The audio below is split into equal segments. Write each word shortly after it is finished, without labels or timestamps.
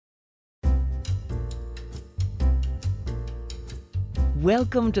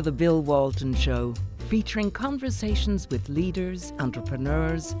Welcome to the Bill Walton Show, featuring conversations with leaders,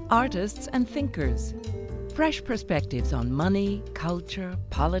 entrepreneurs, artists, and thinkers. Fresh perspectives on money, culture,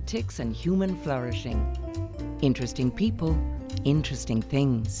 politics, and human flourishing. Interesting people, interesting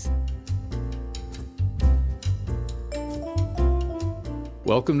things.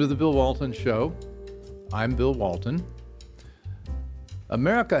 Welcome to the Bill Walton Show. I'm Bill Walton.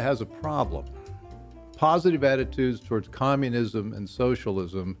 America has a problem. Positive attitudes towards communism and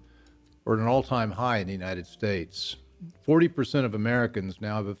socialism are at an all-time high in the United States. 40% of Americans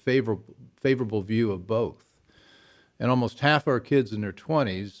now have a favorable view of both. And almost half our kids in their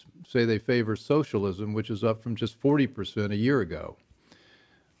 20s say they favor socialism, which is up from just 40% a year ago.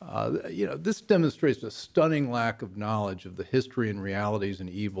 This demonstrates a stunning lack of knowledge of the history and realities and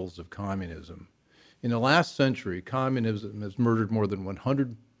evils of communism. In the last century, communism has murdered more than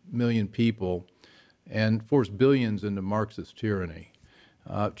 100 million people and forced billions into Marxist tyranny.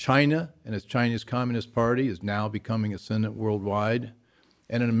 China and its Chinese Communist Party is now becoming ascendant worldwide.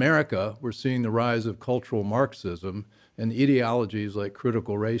 And in America, we're seeing the rise of cultural Marxism and ideologies like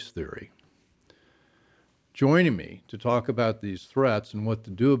critical race theory. Joining me to talk about these threats and what to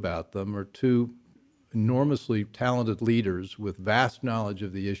do about them are two enormously talented leaders with vast knowledge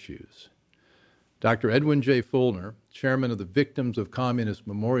of the issues. Dr. Edwin J. Feulner, chairman of the Victims of Communist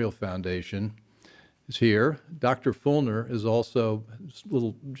Memorial Foundation, is here. Dr. Feulner is also, his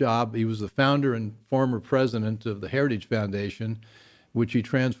little job, he was the founder and former president of the Heritage Foundation, which he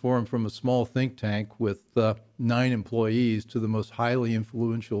transformed from a small think tank with 9 employees to the most highly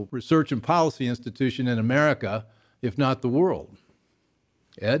influential research and policy institution in America, if not the world.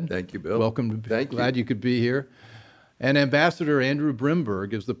 Ed? Thank you, Bill. Welcome. Glad you could be here. And Ambassador Andrew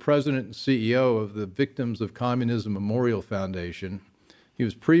Bremberg is the president and CEO of the Victims of Communism Memorial Foundation. He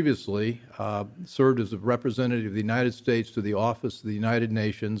was previously served as a representative of the United States to the Office of the United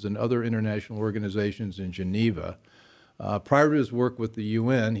Nations and other international organizations in Geneva. Prior to his work with the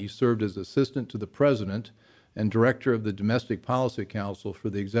UN, he served as assistant to the president and director of the Domestic Policy Council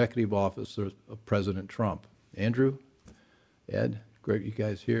for the Executive Office of President Trump. Andrew, Ed, great you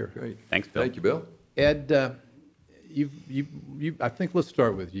guys here. Great. Thanks, Bill. Thank you, Bill. Ed, I think let's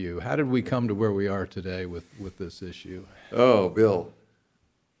start with you. How did we come to where we are today with this issue? Oh, Bill,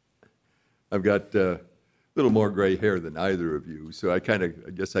 I've got a little more gray hair than either of you, so I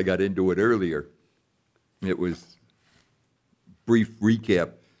guess I got into it earlier. It was, brief recap,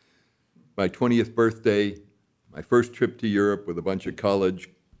 my 20th birthday, my first trip to Europe with a bunch of college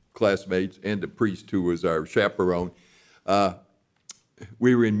classmates and a priest who was our chaperone.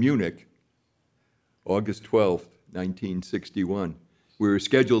 We were in Munich, August 12th, 1961. We were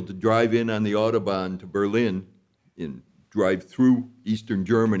scheduled to drive in on the Autobahn to Berlin and drive through Eastern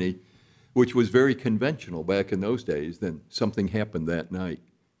Germany, which was very conventional back in those days. Then something happened that night.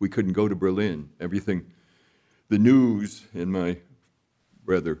 We couldn't go to Berlin. The news, in my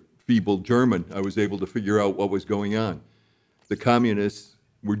rather feeble German, I was able to figure out what was going on. The communists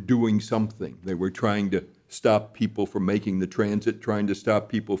were doing something. They were trying to stop people from making the transit, trying to stop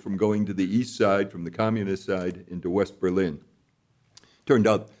people from going to the east side, from the communist side, into West Berlin. Turned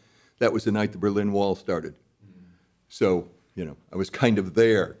out that was the night the Berlin Wall started. So, I was kind of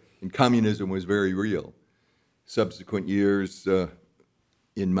there, and communism was very real. Subsequent years,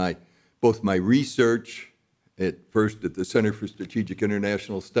 in both my research, at first at the Center for Strategic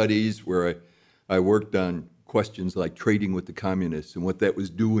International Studies, where I worked on questions like trading with the communists and what that was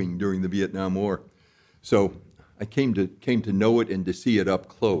doing during the Vietnam War. So I came to know it and to see it up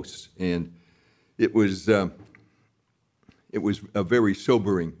close, and it was a very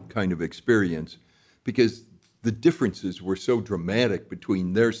sobering kind of experience because the differences were so dramatic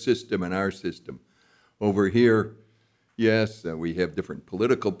between their system and our system. Over here, yes, we have different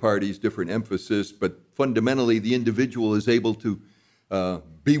political parties, different emphasis, but fundamentally the individual is able to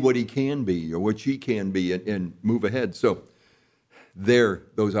be what he can be or what she can be and move ahead. So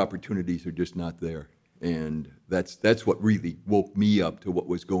those opportunities are just not there. And that's what really woke me up to what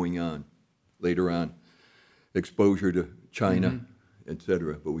was going on later on. Exposure to China, et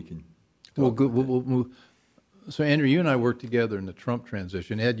cetera, but we can Well, good. We'll move. So, Andrew, you and I worked together in the Trump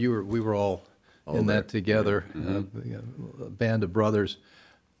transition. Ed, we were all in there. That together, a band of brothers.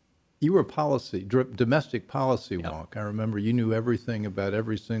 You were a domestic policy wonk. I remember you knew everything about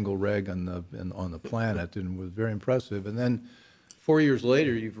every single reg on the planet, and was very impressive. And then 4 years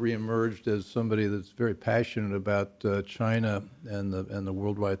later, you've reemerged as somebody that's very passionate about China and the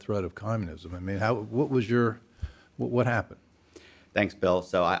worldwide threat of communism. I mean, what happened? Thanks, Bill.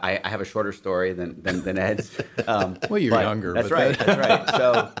 So I have a shorter story than Ed's. Well, you're younger. That's right.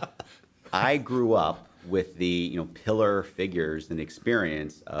 So I grew up with the pillar figures and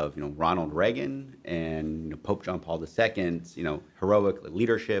experience of Ronald Reagan and Pope John Paul II's heroic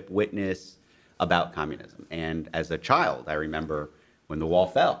leadership witness about communism. And as a child, I remember when the wall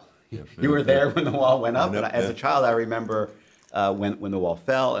fell. You were there when the wall went up. And as a child, I remember when the wall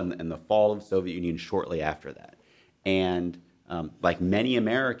fell and the fall of the Soviet Union shortly after that. And like many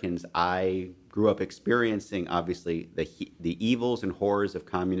Americans, I grew up experiencing, obviously, the evils and horrors of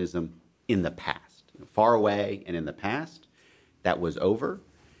communism in the past, far away and in the past. That was over.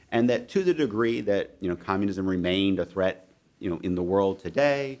 And that to the degree that communism remained a threat in the world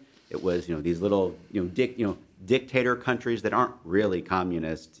today, it was these little dictator countries that aren't really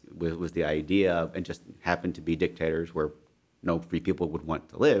communist was the idea of, and just happened to be dictators where no free people would want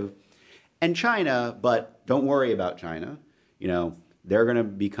to live. And China, but don't worry about China. They're going to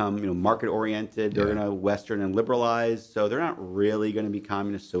become market-oriented. They're going to Western and liberalize. So they're not really going to be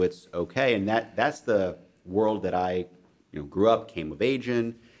communist. So it's okay. And that's the world that I grew up, came of age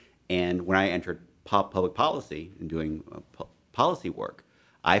in. And when I entered public policy and doing policy work,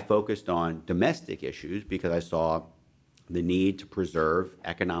 I focused on domestic issues because I saw the need to preserve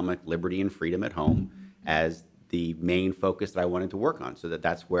economic liberty and freedom at home as the main focus that I wanted to work on. So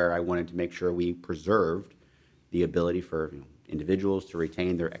that's where I wanted to make sure we preserved the ability for individuals to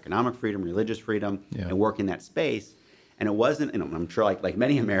retain their economic freedom, religious freedom, and work in that space. And it wasn't, I'm sure like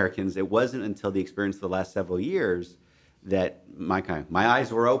many Americans, it wasn't until the experience of the last several years that my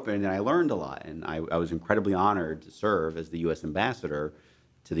eyes were open and I learned a lot. And I was incredibly honored to serve as the U.S. ambassador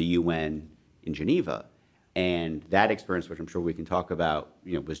to the UN in Geneva. And that experience, which I'm sure we can talk about,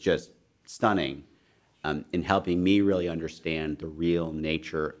 was just stunning in helping me really understand the real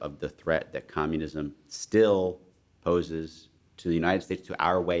nature of the threat that communism still poses to the United States, to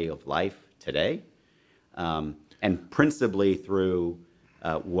our way of life today, and principally through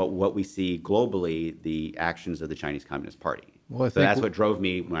what we see globally, the actions of the Chinese Communist Party. So that's what drove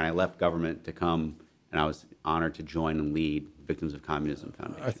me when I left government to come, and I was honored to join and lead Victims of Communism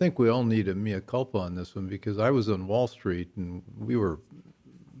Foundation. I think we all need a mea culpa on this one because I was on Wall Street and we were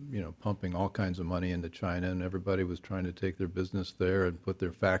pumping all kinds of money into China, and everybody was trying to take their business there and put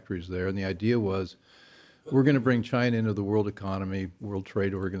their factories there. And the idea was, we're going to bring China into the world economy, World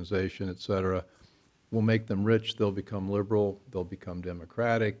Trade Organization, et cetera. We'll make them rich, they'll become liberal, they'll become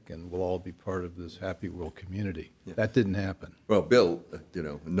democratic, and we'll all be part of this happy world community. Yeah. That didn't happen. Well, Bill,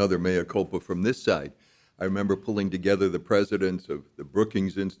 another mea culpa from this side. I remember pulling together the presidents of the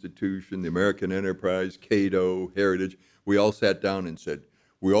Brookings Institution, the American Enterprise, Cato, Heritage. We all sat down and said,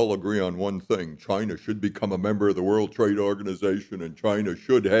 we all agree on one thing. China should become a member of the World Trade Organization, and China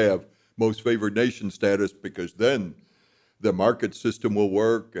should have most favored nation status because then the market system will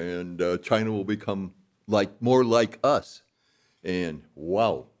work and China will become more like us. And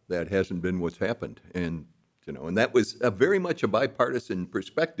wow, that hasn't been what's happened. And and that was very much a bipartisan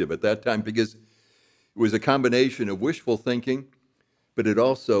perspective at that time because it was a combination of wishful thinking, but it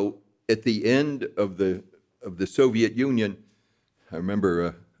also, at the end of the Soviet Union, I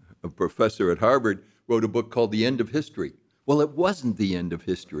remember a professor at Harvard wrote a book called The End of History. Well, it wasn't the end of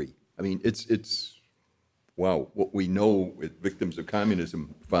history. I mean, it's wow, what we know with Victims of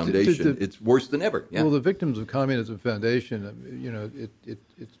Communism Foundation, it's worse than ever. Yeah. Well, the Victims of Communism Foundation,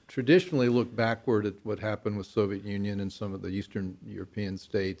 it traditionally looked backward at what happened with Soviet Union and some of the Eastern European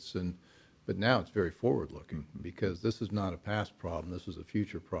states, but now it's very forward-looking because this is not a past problem, this is a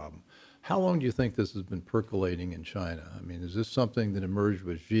future problem. How long do you think this has been percolating in China? I mean, is this something that emerged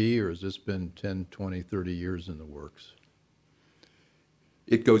with Xi, or has this been 10, 20, 30 years in the works?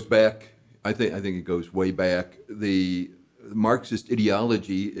 It goes back. I think it goes way back. The Marxist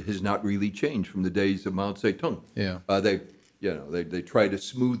ideology has not really changed from the days of Mao Zedong. Yeah. They try to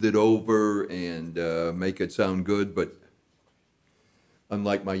smooth it over and make it sound good, but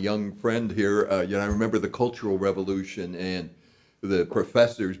unlike my young friend here, I remember the Cultural Revolution and the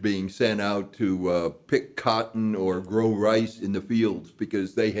professors being sent out to pick cotton or grow rice in the fields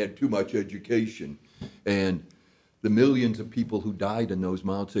because they had too much education, and the millions of people who died in those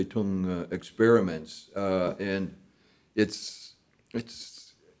Mao Zedong experiments, and it's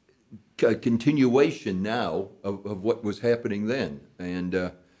a continuation now of what was happening then,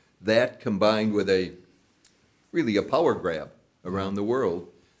 and that combined with a power grab around the world,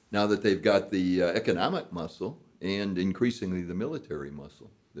 now that they've got the economic muscle and increasingly the military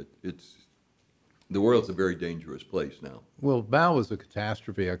muscle, that the world's a very dangerous place now. Well, Mao was a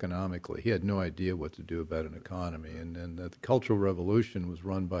catastrophe economically. He had no idea what to do about an economy, and the Cultural Revolution was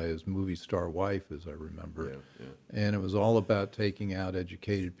run by his movie star wife, as I remember. Yeah. And it was all about taking out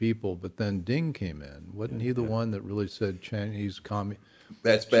educated people, but then Deng came in. Wasn't he the one that really said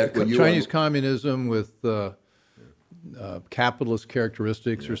That's back when you Chinese communism with capitalist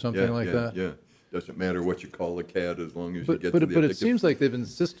characteristics or something like that. Yeah, doesn't matter what you call a cat as long as you But get to the it objective. seems like they've been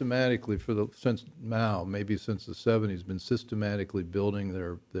systematically since Mao, maybe since the 70s, been systematically building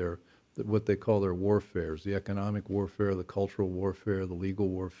their what they call their warfares: the economic warfare, the cultural warfare, the legal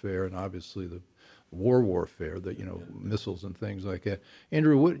warfare, and obviously the warfare, missiles and things like that.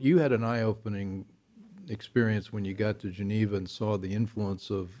 Andrew, you had an eye-opening experience when you got to Geneva and saw the influence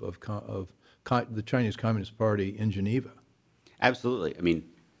of the Chinese Communist Party in Geneva. Absolutely. I mean,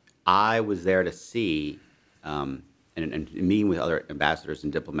 I was there to see, and meeting with other ambassadors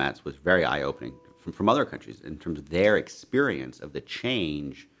and diplomats was very eye-opening from other countries in terms of their experience of the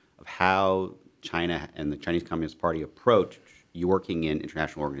change of how China and the Chinese Communist Party approach working in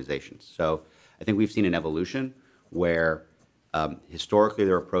international organizations. So I think we've seen an evolution where historically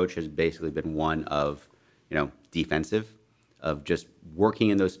their approach has basically been one of, defensive, of just working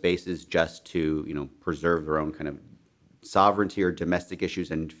in those spaces just to, preserve their own kind of sovereignty or domestic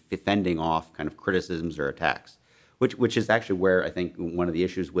issues and fending off kind of criticisms or attacks, which is actually where I think one of the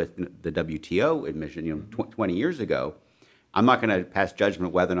issues with the WTO admission, 20 years ago. I'm not going to pass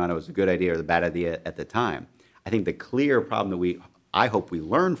judgment whether or not it was a good idea or the bad idea at the time. I think the clear problem that I hope we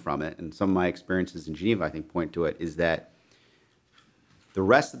learn from it, and some of my experiences in Geneva I think point to it, is that the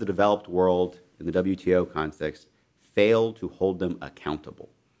rest of the developed world in the WTO context failed to hold them accountable.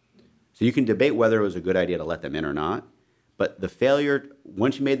 So you can debate whether it was a good idea to let them in or not, but the failure,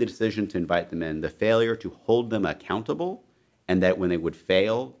 once you made the decision to invite them in, the failure to hold them accountable, and that when they would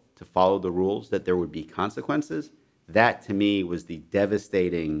fail to follow the rules, that there would be consequences, that to me was the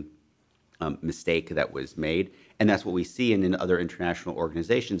devastating mistake that was made. And that's what we see in other international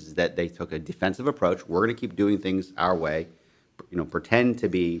organizations, is that they took a defensive approach. We're going to keep doing things our way, pretend to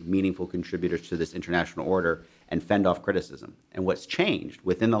be meaningful contributors to this international order and fend off criticism. And what's changed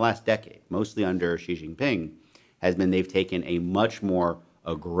within the last decade, mostly under Xi Jinping, has been they've taken a much more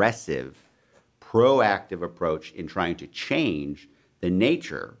aggressive, proactive approach in trying to change the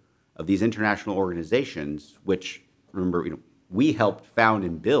nature of these international organizations, which, remember, we helped found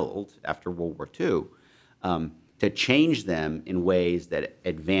and build after World War II, to change them in ways that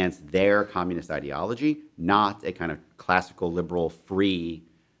advance their communist ideology, not a kind of classical liberal free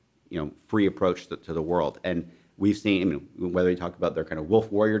approach to the world. And we've seen, whether you talk about their kind of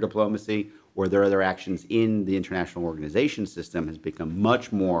wolf warrior diplomacy or their other actions in the international organization system, has become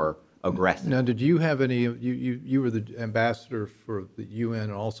much more aggressive. Now, did you have any? You were the ambassador for the UN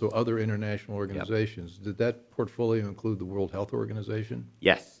and also other international organizations. Yep. Did that portfolio include the World Health Organization?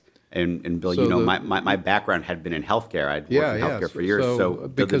 Yes. And Bill, so my background had been in healthcire. I'd worked in healthcare for years. So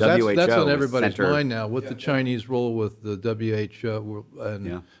because the WHO that's on everybody's mind now. What the Yeah. Chinese role with the WHO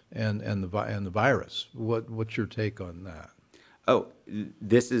and the virus? What's your take on that? Oh,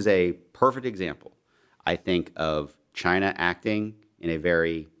 this is a perfect example, I think, of China acting in a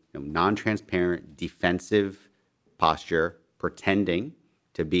very non-transparent, defensive posture, pretending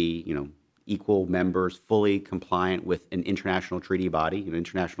to be, equal members, fully compliant with an international treaty body, an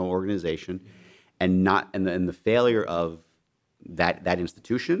international organization, and the failure of that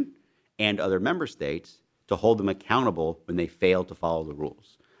institution and other member states to hold them accountable when they fail to follow the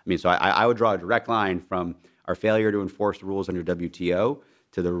rules. So I would draw a direct line from our failure to enforce the rules under WTO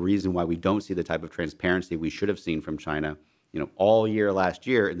to the reason why we don't see the type of transparency we should have seen from China, all year last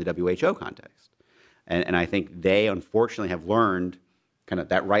year in the WHO context. And I think they unfortunately have learned kind of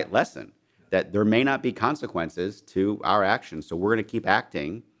that right lesson, that there may not be consequences to our actions. So we're going to keep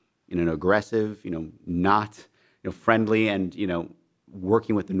acting in an aggressive, not friendly and,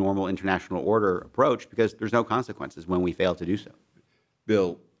 working with the normal international order approach, because there's no consequences when we fail to do so.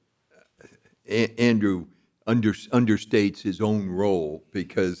 Bill, Andrew understates his own role,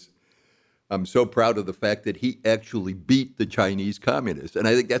 because I'm so proud of the fact that he actually beat the Chinese communists. And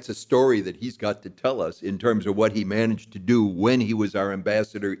I think that's a story that he's got to tell us in terms of what he managed to do when he was our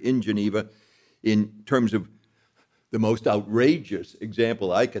ambassador in Geneva, in terms of the most outrageous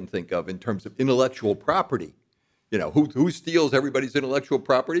example I can think of in terms of intellectual property. Who steals everybody's intellectual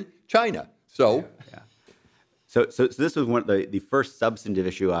property? China. So this was one of the first substantive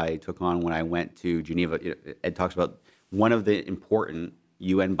issue I took on when I went to Geneva. Ed talks about one of the important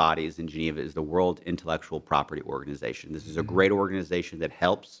UN bodies in Geneva is the World Intellectual Property Organization. This is a great organization that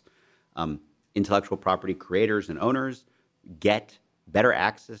helps intellectual property creators and owners get better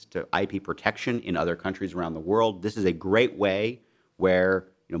access to IP protection in other countries around the world. This is a great way where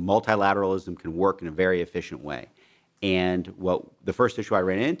multilateralism can work in a very efficient way. And the first issue I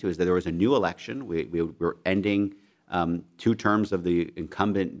ran into is that there was a new election. We were ending 2 terms of the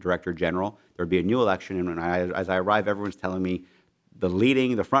incumbent director general. There would be a new election, and as I arrived, everyone's telling me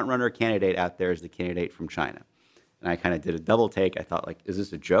the front runner candidate out there is the candidate from China. And I kind of did a double take. I thought, like, is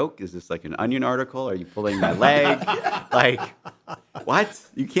this a joke? Is this like an Onion article? Are you pulling my leg? Like, what?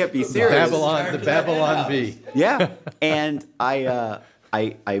 You can't be serious. The Babylon Bee. Yeah. And I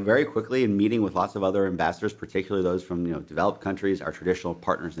very quickly, in meeting with lots of other ambassadors, particularly those from developed countries, our traditional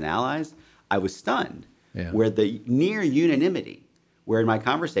partners and allies, I was stunned where the near unanimity, where in my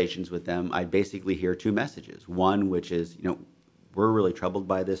conversations with them, I basically hear two messages. One, which is, we're really troubled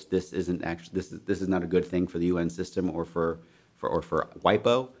by this. This isn't actually this is not a good thing for the UN system or for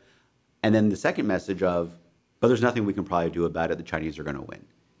WIPO. And then the second message of, but there's nothing we can probably do about it. The Chinese are going to win.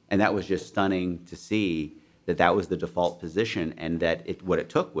 And that was just stunning to see that was the default position, and that what it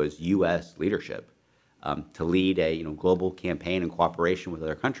took was U.S. leadership to lead a global campaign in cooperation with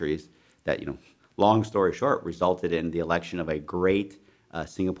other countries that long story short resulted in the election of a great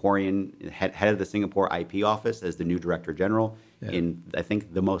Singaporean head of the Singapore IP office as the new director general in, I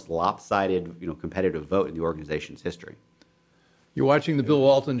think, the most lopsided, competitive vote in the organization's history. You're watching the Bill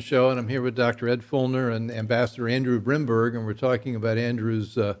Walton Show, and I'm here with Dr. Ed Feulner and Ambassador Andrew Bremberg, and we're talking about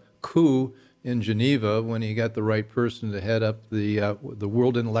Andrew's coup in Geneva when he got the right person to head up the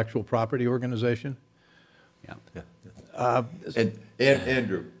World Intellectual Property Organization. And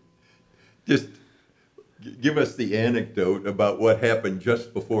Andrew, just give us the anecdote about what happened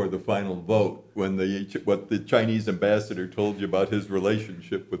just before the final vote, when what the Chinese ambassador told you about his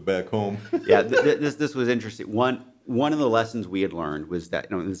relationship with back home. Yeah, this was interesting. One of the lessons we had learned was that,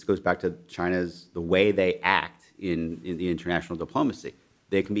 this goes back to the way they act in the international diplomacy.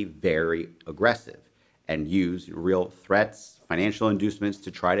 They can be very aggressive and use real threats, financial inducements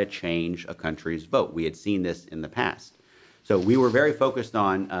to try to change a country's vote. We had seen this in the past. So we were very focused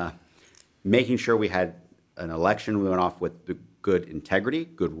on making sure we had an election. We went off with the good integrity,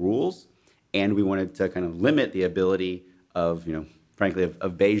 good rules, and we wanted to kind of limit the ability of, frankly,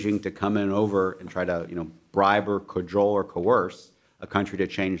 of Beijing to come in over and try to, bribe or cajole or coerce a country to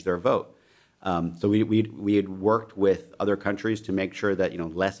change their vote. So we had worked with other countries to make sure that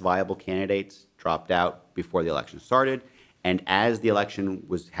less viable candidates dropped out before the election started, and as the election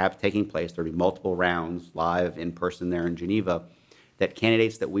was taking place, there would be multiple rounds live in person there in Geneva. That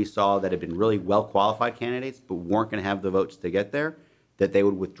candidates that we saw that had been really well qualified candidates but weren't going to have the votes to get there, that they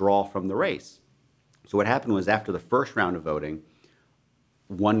would withdraw from the race. So what happened was, after the first round of voting,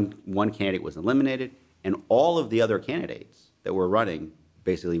 one candidate was eliminated, and all of the other candidates that were running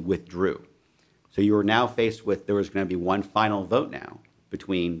basically withdrew. So you were now faced with, there was going to be one final vote now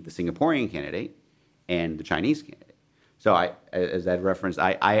between the Singaporean candidate and the Chinese candidate. So as Ed referenced,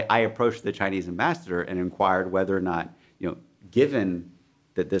 I approached the Chinese ambassador and inquired whether or not, given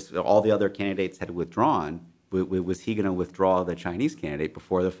that all the other candidates had withdrawn, was he going to withdraw the Chinese candidate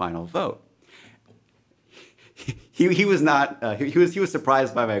before the final vote? He was not. He was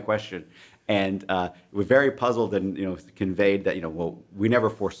surprised by my question, and was very puzzled, and conveyed that well, we never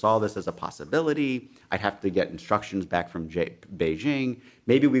foresaw this as a possibility. I'd have to get instructions back from Beijing.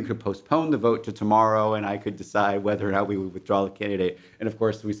 Maybe we could postpone the vote to tomorrow, and I could decide whether or not we would withdraw the candidate. And of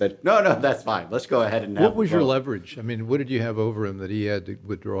course, we said, no, that's fine. Let's go ahead and have What was your leverage? I mean, what did you have over him that he had to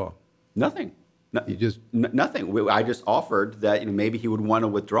withdraw? Nothing. You just nothing. I just offered that maybe he would want to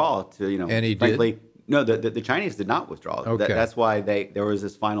withdraw to And he frankly, did? No, the Chinese did not withdraw. Okay. That's why there was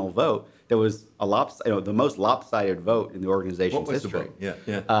this final vote. There was the most lopsided vote in the organization's What was history. the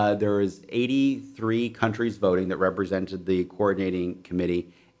vote? Yeah. There was 83 countries voting that represented the coordinating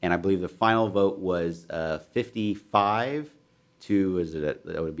committee, and I believe the final vote was 55 to,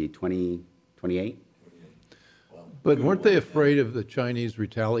 that would be 28? But weren't they afraid of the Chinese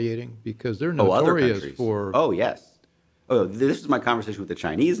retaliating? Because they're Other notorious countries. for... Oh, yes. Oh, this is my conversation with the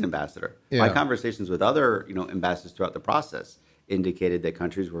Chinese ambassador. Yeah. My conversations with other, ambassadors throughout the process indicated that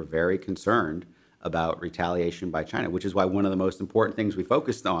countries were very concerned about retaliation by China, which is why one of the most important things we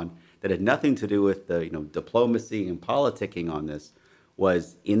focused on that had nothing to do with the, diplomacy and politicking on this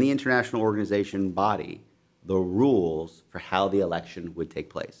was, in the international organization body, the rules for how the election would take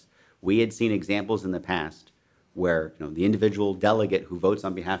place. We had seen examples in the past where, the individual delegate who votes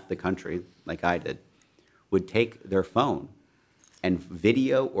on behalf of the country, like I did, would take their phone and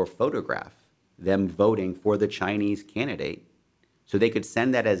video or photograph them voting for the Chinese candidate, so they could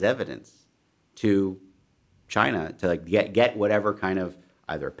send that as evidence to China to get whatever kind of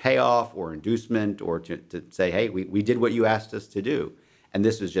either payoff or inducement, or to say, hey, we did what you asked us to do. And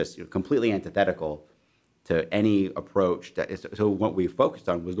this was just completely antithetical to any approach. So what we focused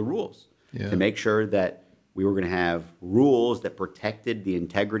on was the rules, to make sure that we were going to have rules that protected the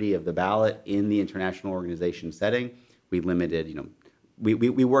integrity of the ballot in the international organization setting. We limited, we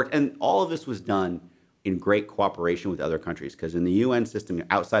worked, and all of this was done in great cooperation with other countries. Because in the UN system,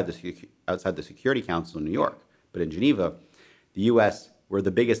 outside the Security Council in New York, but in Geneva, the U.S., we're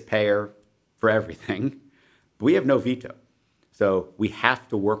the biggest payer for everything, but we have no veto. So we have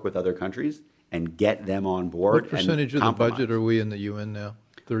to work with other countries and get them on board. What percentage of the budget are we in the UN now?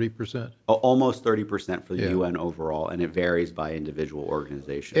 30%? Almost 30% for the Yeah. UN overall, and it varies by individual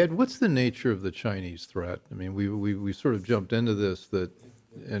organization. Ed, what's the nature of the Chinese threat? I mean, we sort of jumped into this,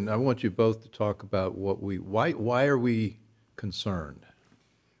 and I want you both to talk about why are we concerned?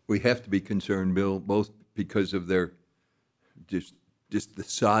 We have to be concerned, Bill, both because of their just the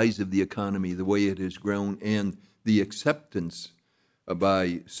size of the economy, the way it has grown, and the acceptance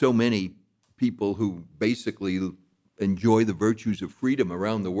by so many people who basically enjoy the virtues of freedom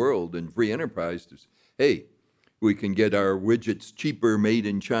around the world and free enterprise. Hey, we can get our widgets cheaper made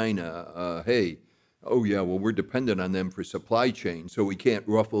in China. Hey, oh yeah, well, we're dependent on them for supply chain, so we can't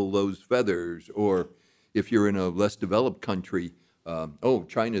ruffle those feathers. Or if you're in a less developed country,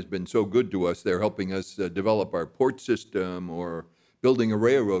 China's been so good to us, they're helping us develop our port system or building a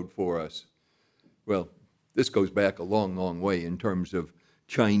railroad for us. Well, this goes back a long, long way in terms of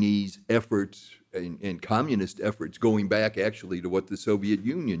Chinese efforts and communist efforts, going back actually to what the Soviet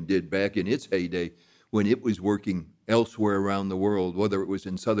Union did back in its heyday when it was working elsewhere around the world, whether it was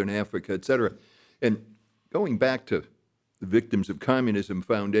in Southern Africa, et cetera. And going back to the Victims of Communism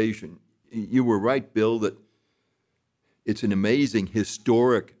Foundation, you were right, Bill, that it's an amazing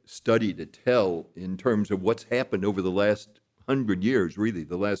historic study to tell in terms of what's happened over the last 100 years, really,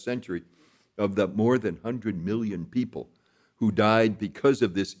 the last century, of the more than 100 million people who died because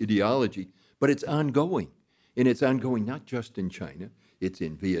of this ideology. But it's ongoing, and it's ongoing not just in China. It's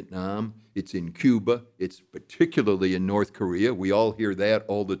in Vietnam, it's in Cuba, it's particularly in North Korea. We all hear that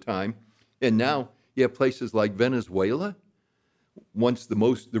all the time. And now you have places like Venezuela, once the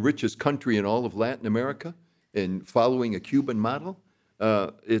richest country in all of Latin America, and following a Cuban model.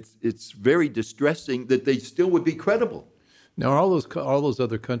 It's very distressing that they still would be credible. Now, all those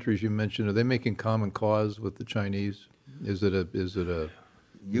other countries you mentioned, are they making common cause with the Chinese? I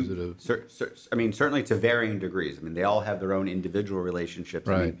mean, certainly to varying degrees. I mean, they all have their own individual relationships.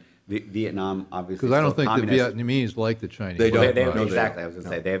 Right. I mean, Vietnam, obviously, because I don't think communist. the Vietnamese like the Chinese. They don't. Exactly. I was going to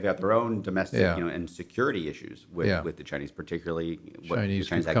say they've got their own domestic, and security issues with the Chinese, particularly Chinese the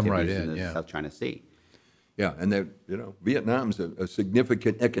Chinese come right activities in in, the South China Sea. Yeah, and Vietnam's a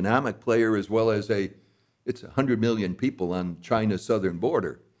significant economic player as well as it's 100 million people on China's southern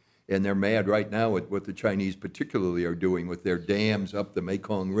border. And they're mad right now at what the Chinese particularly are doing with their dams up the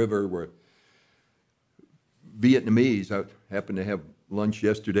Mekong River, where Vietnamese, I happened to have lunch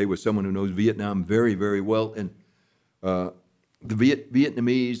yesterday with someone who knows Vietnam very, very well, and the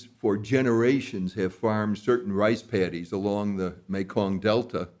Vietnamese for generations have farmed certain rice paddies along the Mekong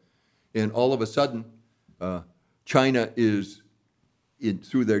Delta, and all of a sudden, China is,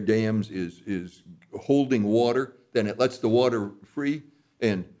 through their dams, is holding water, then it lets the water free,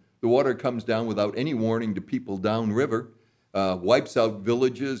 and the water comes down without any warning to people downriver, wipes out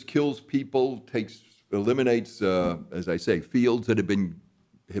villages, kills people, eliminates, as I say, fields that have been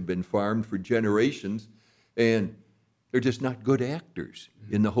farmed for generations, and they're just not good actors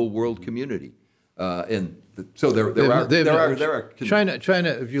in the whole world community. So there are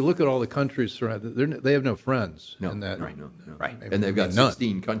China. If you look at all the countries surrounding, they have no friends in that. Right. Right. And they've got none.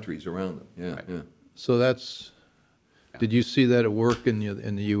 16 countries around them. Yeah, Right. yeah. So that's. Did you see that at work in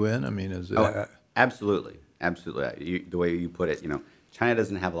the UN? I mean, Absolutely. The way you put it, China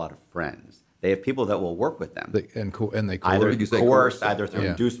doesn't have a lot of friends. They have people that will work with them. They Either coerce. coerced, either through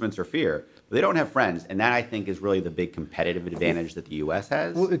inducements or fear. But they don't have friends, and that I think is really the big competitive advantage that the U.S.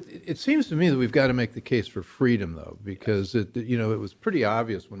 has. Well, it seems to me that we've got to make the case for freedom, though, because it was pretty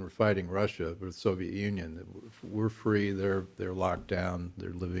obvious when we're fighting Russia or the Soviet Union that we're free, they're locked down,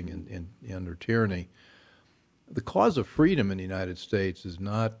 they're living in under tyranny. The cause of freedom in the United States is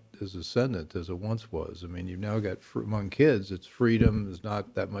not as ascendant as it once was. I mean, you've now got, among kids, it's freedom is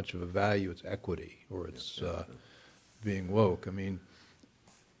not that much of a value, it's equity, or it's being woke. I mean,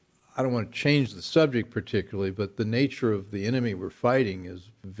 I don't want to change the subject particularly, but the nature of the enemy we're fighting is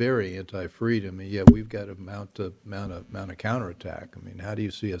very anti-freedom, and yet we've got to mount a counterattack. I mean, how do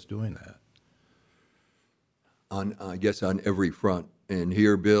you see us doing that? I guess on every front. And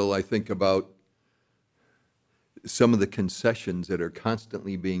here, Bill, I think about some of the concessions that are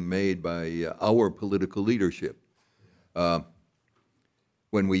constantly being made by our political leadership.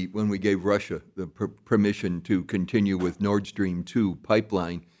 When we gave Russia the permission to continue with Nord Stream 2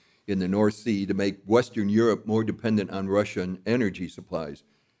 pipeline in the North Sea to make Western Europe more dependent on Russian energy supplies.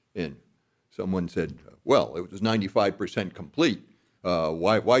 And someone said, well, it was 95% complete.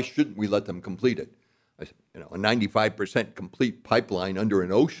 Why shouldn't we let them complete it? a 95% complete pipeline under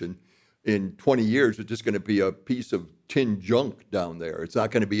an ocean, in 20 years, it's just going to be a piece of tin junk down there. It's not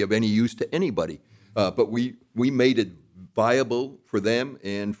going to be of any use to anybody. But we made it viable for them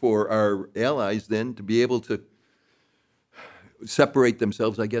and for our allies then to be able to separate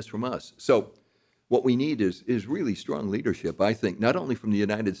themselves, I guess, from us. So what we need is really strong leadership, I think, not only from the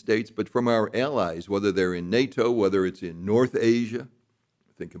United States, but from our allies, whether they're in NATO, whether it's in North Asia,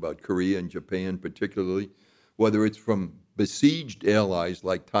 think about Korea and Japan particularly, whether it's from besieged allies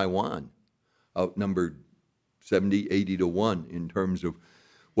like Taiwan, outnumbered 70, 80 to 1 in terms of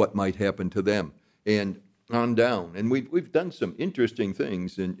what might happen to them, and on down. And we've done some interesting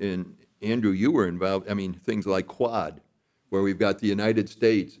things, and Andrew, you were involved, things like Quad, where we've got the United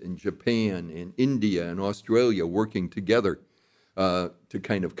States and Japan and India and Australia working together to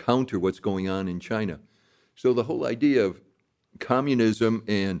kind of counter what's going on in China. So the whole idea of communism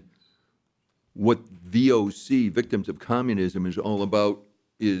and what VOC, Victims of Communism, is all about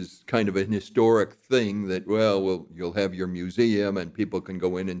is kind of an historic thing that, well, you'll have your museum and people can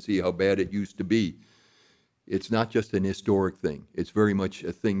go in and see how bad it used to be. It's not just an historic thing. It's very much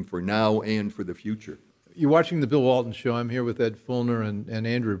a thing for now and for the future. You're watching the Bill Walton Show. I'm here with Ed Feulner and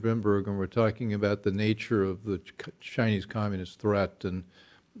Andrew Bremberg, and we're talking about the nature of the Chinese Communist threat and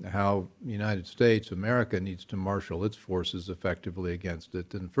how the United States, America, needs to marshal its forces effectively against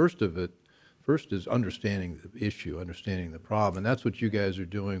it. And first is understanding the issue, understanding the problem, and that's what you guys are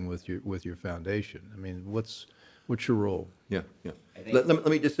doing with your foundation. What's your role? Yeah. Let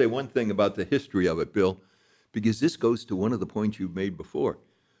me just say one thing about the history of it, Bill, because this goes to one of the points you've made before.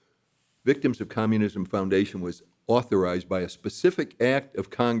 Victims of Communism Foundation was authorized by a specific act of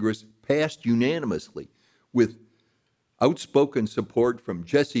Congress passed unanimously with outspoken support from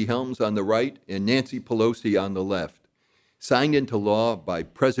Jesse Helms on the right and Nancy Pelosi on the left. Signed into law by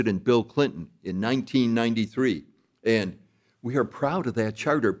President Bill Clinton in 1993. And we are proud of that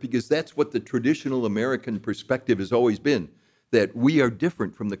charter because that's what the traditional American perspective has always been, that we are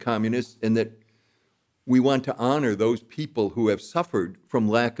different from the communists and that we want to honor those people who have suffered from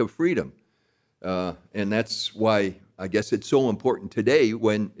lack of freedom. And that's why I guess it's so important today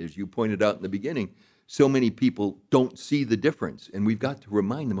when, as you pointed out in the beginning, so many people don't see the difference. And we've got to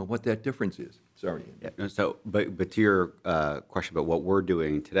remind them of what that difference is. Sorry. Yeah, no, but to your question about what we're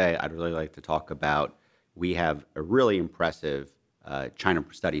doing today, I'd really like to talk about, we have a really impressive China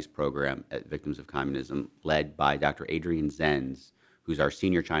Studies program at Victims of Communism led by Dr. Adrian Zenz, who's our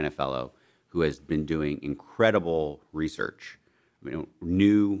senior China fellow, who has been doing incredible research,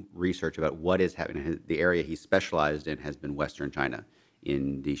 new research about what is happening. The area he specialized in has been Western China,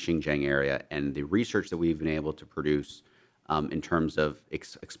 in the Xinjiang area, and the research that we've been able to produce in terms of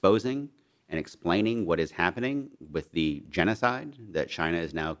exposing and explaining what is happening with the genocide that China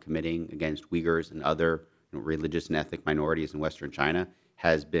is now committing against Uyghurs and other religious and ethnic minorities in Western China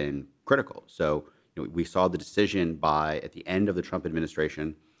has been critical. So we saw the decision at the end of the Trump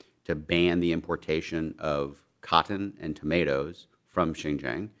administration to ban the importation of cotton and tomatoes from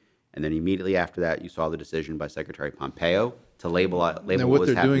Xinjiang. And then immediately after that, you saw the decision by Secretary Pompeo to label now, what was happening. What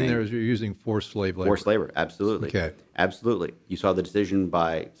they're doing there is you're using forced slave labor. Forced labor, absolutely. Okay. Absolutely. You saw the decision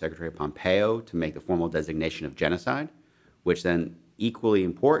by Secretary Pompeo to make the formal designation of genocide, which then, equally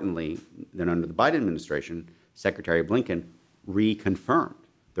importantly, then under the Biden administration, Secretary Blinken reconfirmed.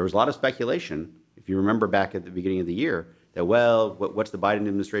 There was a lot of speculation, if you remember back at the beginning of the year, that, what's the Biden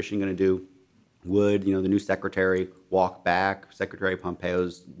administration going to do? Would the new secretary walk back Secretary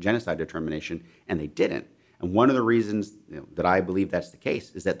Pompeo's genocide determination? And they didn't. And one of the reasons that I believe that's the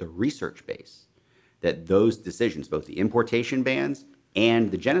case is that the research base, that those decisions, both the importation bans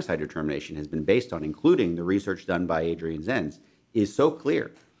and the genocide determination, has been based on, including the research done by Adrian Zenz, is so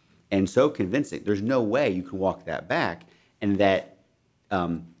clear and so convincing. There's no way you can walk that back, and that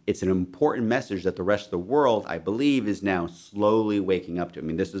it's an important message that the rest of the world, I believe, is now slowly waking up to.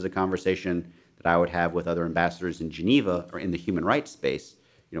 This is a conversation that I would have with other ambassadors in Geneva or in the human rights space,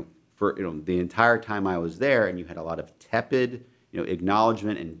 for the entire time I was there, and you had a lot of tepid,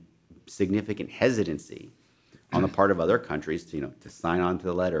 acknowledgement and significant hesitancy on the part of other countries to sign on to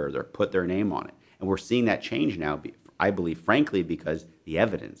the letter or put their name on it. And we're seeing that change now, I believe, frankly, because the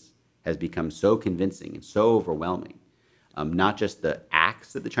evidence has become so convincing and so overwhelming. Not just the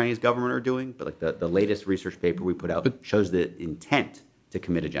acts that the Chinese government are doing, but the latest research paper we put out shows the intent to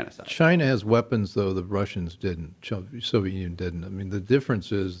commit a genocide. China has weapons, though the Russians didn't. The Soviet Union didn't. The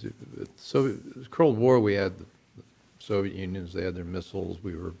difference is, the Cold War, we had the Soviet Unions, they had their missiles,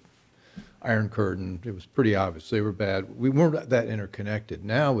 we were Iron Curtain, it was pretty obvious. They were bad. We weren't that interconnected.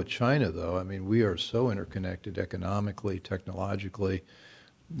 Now with China, though, we are so interconnected economically, technologically.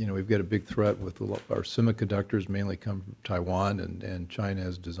 we've got a big threat with our semiconductors mainly come from Taiwan, and China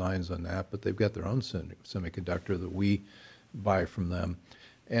has designs on that, but they've got their own semiconductor that we buy from them.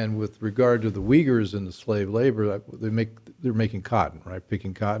 And with regard to the Uyghurs and the slave labor, they're making cotton, right?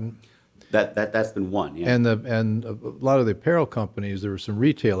 Picking cotton. That's been one. Yeah. And a lot of the apparel companies, there were some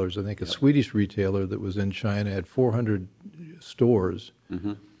retailers. I think a Swedish retailer that was in China had 400 stores,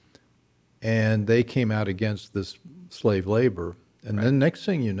 and they came out against this slave labor. And then next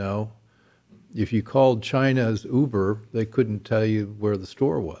thing you know, if you called China's Uber, they couldn't tell you where the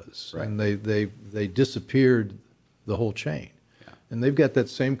store was, and they disappeared the whole chain. And they've got that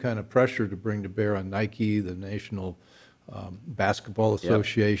same kind of pressure to bring to bear on Nike, the National Basketball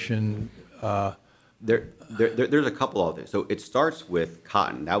Association. There's a couple of things. So it starts with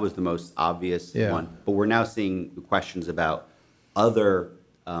cotton. That was the most obvious one. But we're now seeing questions about other,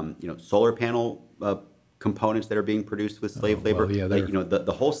 solar panel components that are being produced with slave labor.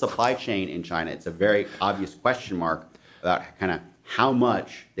 The whole supply chain in China. It's a very obvious question mark about kind of how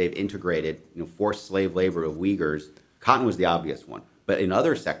much they've integrated, forced slave labor of Uyghurs. Cotton was the obvious one. But in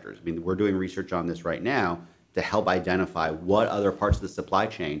other sectors, we're doing research on this right now to help identify what other parts of the supply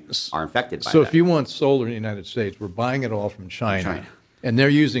chain are infected by that. So if you want solar in the United States, we're buying it all from China. And they're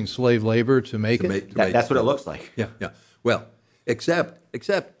using slave labor to make it? That's what it looks like. Yeah. Well, except,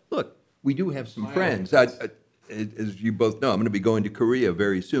 look, we do have some friends. As you both know, I'm going to be going to Korea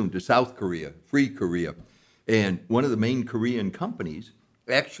very soon, to South Korea, Free Korea. And one of the main Korean companies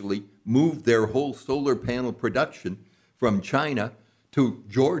actually moved their whole solar panel production from China to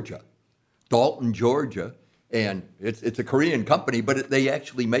Georgia, Dalton, Georgia. And it's a Korean company, but they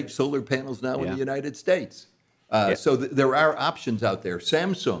actually make solar panels now in the United States. So there are options out there.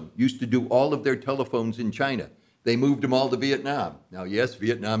 Samsung used to do all of their telephones in China. They moved them all to Vietnam. Now, yes,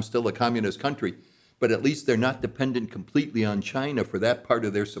 Vietnam's still a communist country, but at least they're not dependent completely on China for that part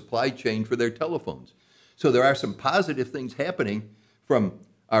of their supply chain for their telephones. So there are some positive things happening from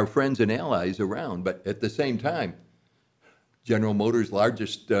our friends and allies around, but at the same time, General Motors'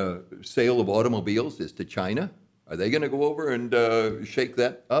 largest sale of automobiles is to China. Are they going to go over and shake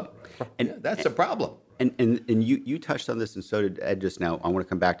that up? And that's a problem. And you touched on this, and so did Ed just now. I want to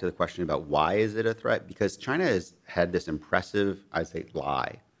come back to the question about why is it a threat? Because China has had this impressive, I'd say,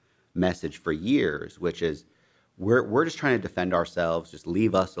 lie message for years, which is we're just trying to defend ourselves, just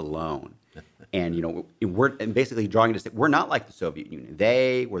leave us alone. And we're basically drawing to we're not like the Soviet Union.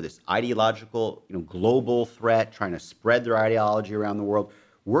 They were this ideological, global threat, trying to spread their ideology around the world.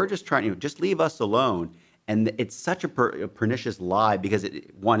 We're just trying to just leave us alone. And it's such a pernicious lie because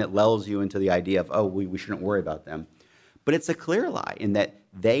it lulls you into the idea of, we shouldn't worry about them. But it's a clear lie in that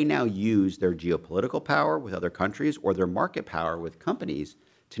they now use their geopolitical power with other countries or their market power with companies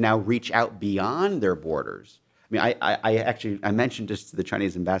to now reach out beyond their borders. I mentioned this to the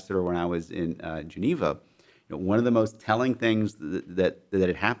Chinese ambassador when I was in Geneva. One of the most telling things that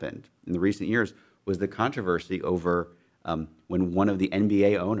had happened in the recent years was the controversy over when one of the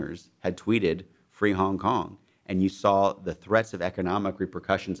NBA owners had tweeted "Free Hong Kong," and you saw the threats of economic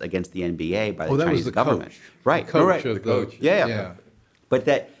repercussions against the NBA by the Chinese government. Coach. Right, correct. The coach. Yeah.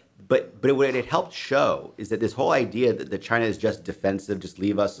 But what it helped show is that this whole idea that China is just defensive, just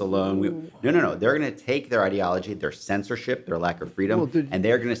leave us alone. No. They're going to take their ideology, their censorship, their lack of freedom, and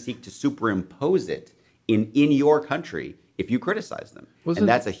they're going to seek to superimpose it in your country if you criticize them. And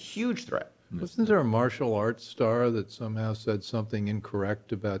that's a huge threat. Wasn't there a martial arts star that somehow said something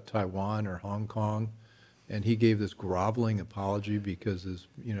incorrect about Taiwan or Hong Kong, and he gave this groveling apology because his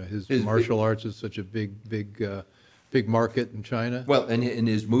martial arts is such a big market in China? Well, and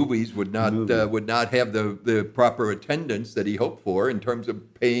his movies would not have the proper attendance that he hoped for in terms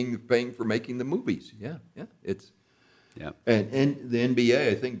of paying for making the movies. Yeah. And the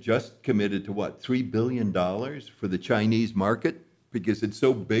NBA, I think, just committed to $3 billion for the Chinese market because it's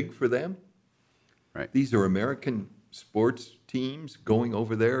so big for them. Right. These are American sports teams going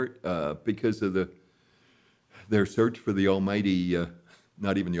over there because of their search for the almighty.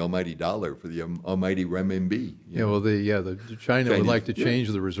 Not even the almighty dollar, for the almighty renminbi. China would like to change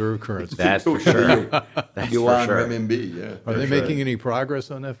the reserve currency. That's for sure. That's Yuan, for sure. renminbi, yeah. Are they making any progress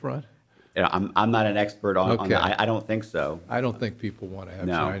on that front? I'm not an expert on that. I don't think so. I don't think people want to have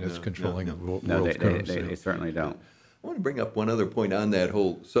China's controlling the world's currency. They certainly don't. I want to bring up one other point on that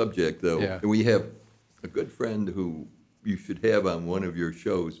whole subject, though. Yeah. We have a good friend who you should have on one of your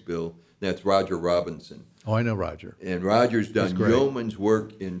shows, Bill. That's Roger Robinson. Oh, I know Roger. And Roger's done yeoman's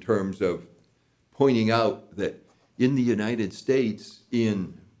work in terms of pointing out that in the United States,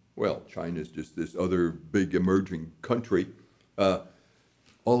 China's just this other big emerging country,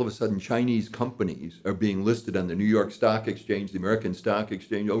 all of a sudden Chinese companies are being listed on the New York Stock Exchange, the American Stock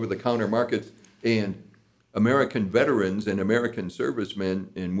Exchange, over-the-counter markets, and American veterans and American servicemen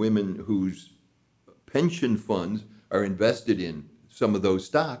and women whose pension funds are invested in some of those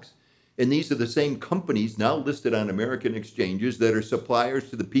stocks. And these are the same companies now listed on American exchanges that are suppliers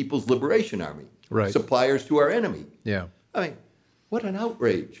to the People's Liberation Army, Right. suppliers to our enemy. Yeah. I mean, what an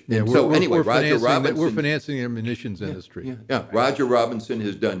outrage. Yeah, And we're, so we're, anyway, we're Roger financing Robinson. we're financing the munitions industry. Yeah, Roger Robinson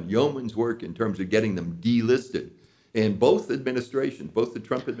has done yeoman's work in terms of getting them delisted. And both administrations, both the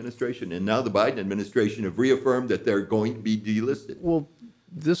Trump administration and now the Biden administration, have reaffirmed that they're going to be delisted. Well,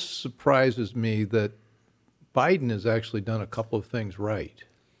 this surprises me that Biden has actually done a couple of things right.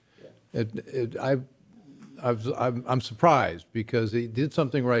 I'm surprised because he did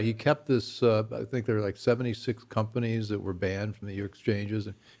something right. He kept this, I think there were like 76 companies that were banned from the exchanges,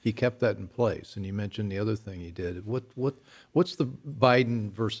 and he kept that in place. And you mentioned the other thing he did. What's the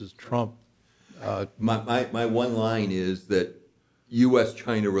Biden versus Trump? My one line is that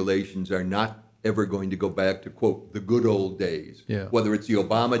U.S.-China relations are not ever going to go back to, quote, the good old days, whether it's the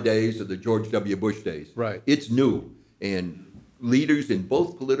Obama days or the George W. Bush days. Right. It's new, and leaders in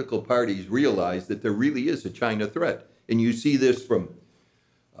both political parties realize that there really is a China threat. And you see this from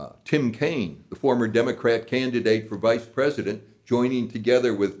Tim Kaine, the former Democrat candidate for vice president, joining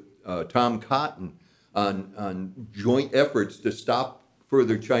together with Tom Cotton on joint efforts to stop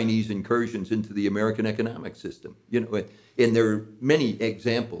further Chinese incursions into the American economic system. And there are many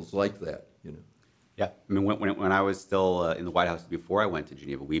examples like that. Yeah, I mean, when I was still in the White House before I went to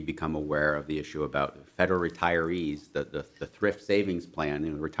Geneva, we'd become aware of the issue about federal retirees. The thrift savings plan,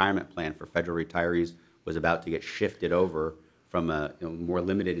 the retirement plan for federal retirees was about to get shifted over from a more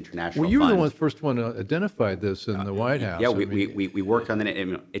limited international Well, you were fund. the first one to identify this in the White House. Yeah, we worked on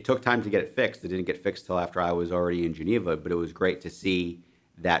it. It took time to get it fixed. It didn't get fixed till after I was already in Geneva, but it was great to see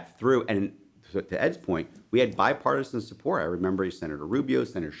that through. And to Ed's point, we had bipartisan support. I remember Senator Rubio,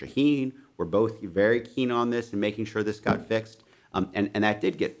 Senator Shaheen were both very keen on this and making sure this got fixed. And that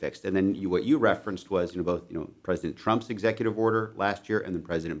did get fixed. And then what you referenced was both President Trump's executive order last year and then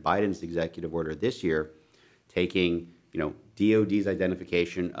President Biden's executive order this year, taking DOD's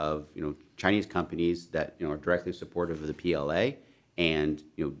identification of Chinese companies that are directly supportive of the PLA, and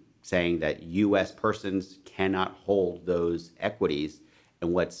saying that U.S. persons cannot hold those equities.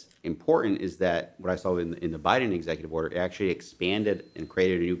 And what's important is that what I saw in the Biden executive order, it actually expanded and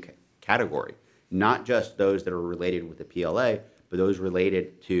created a new category, not just those that are related with the PLA, but those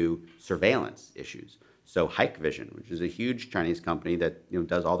related to surveillance issues. So Hikvision, which is a huge Chinese company that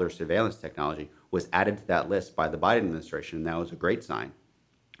does all their surveillance technology, was added to that list by the Biden administration, and that was a great sign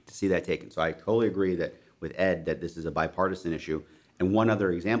to see that taken. So I totally agree with Ed that this is a bipartisan issue. And one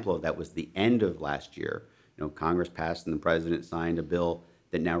other example of that was the end of last year. Congress passed and the president signed a bill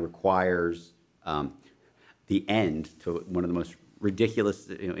that now requires the end to one of the most ridiculous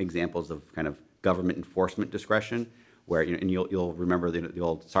examples of kind of government enforcement discretion, where and you'll remember the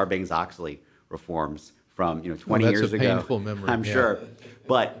old Sarbanes-Oxley reforms from 20 years ago. That's a painful memory. I'm sure,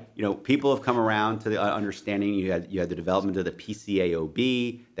 but people have come around to the understanding. You had the development of the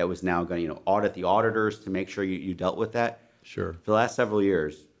PCAOB that was now going to audit the auditors to make sure you dealt with that. Sure. For the last several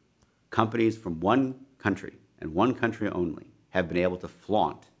years, companies from one country and one country only have been able to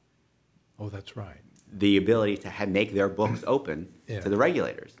flaunt. Oh, that's right. The ability to make their books open to the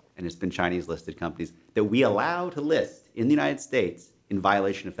regulators. And it's been Chinese listed companies that we allow to list in the United States in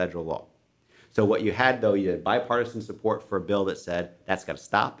violation of federal law. So what you had, though, you had bipartisan support for a bill that said that's got to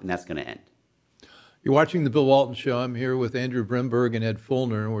stop and that's going to end. You're watching The Bill Walton Show. I'm here with Andrew Bremberg and Ed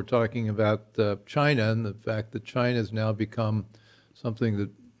Feulner, and we're talking about China and the fact that China has now become something that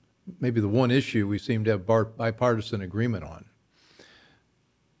maybe the one issue we seem to have bipartisan agreement on.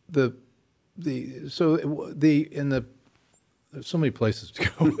 There's so many places to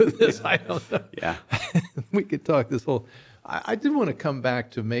go with this. I don't know. Yeah. We could talk this whole. I did want to come back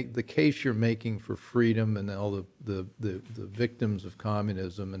to make the case you're making for freedom and all the victims of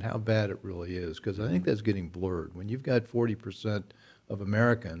communism and how bad it really is, because I think that's getting blurred. When you've got 40% of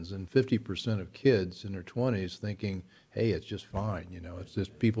Americans and 50% of kids in their 20s thinking, hey, it's just fine, it's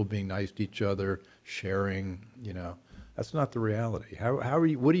just people being nice to each other, sharing, that's not the reality.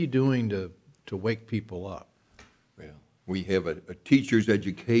 What are you doing to wake people up? Well, we have a teacher's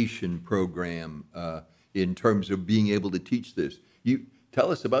education program in terms of being able to teach this. You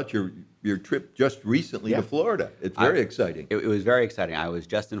tell us about your trip just recently to Florida. It's very exciting. It was very exciting. I was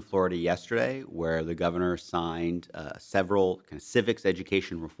just in Florida yesterday, where the governor signed several kind of civics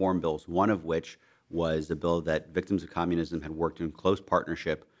education reform bills, one of which was a bill that victims of communism had worked in close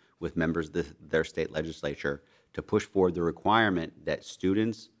partnership with members of their state legislature to push forward the requirement that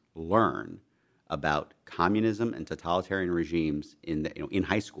students learn about communism and totalitarian regimes in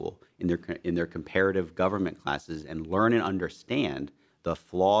high school, in their comparative government classes, and learn and understand the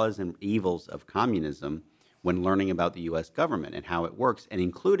flaws and evils of communism when learning about the U.S. government and how it works, and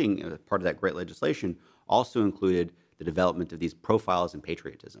including, part of that great legislation, also included the development of these profiles in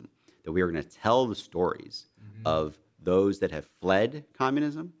patriotism, that we are going to tell the stories of those that have fled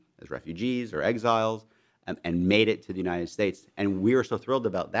communism as refugees or exiles and made it to the United States. And we are so thrilled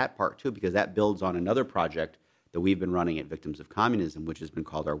about that part too, because that builds on another project that we've been running at Victims of Communism, which has been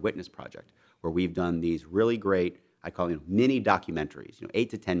called our Witness Project, where we've done these really great, I call them mini documentaries, 8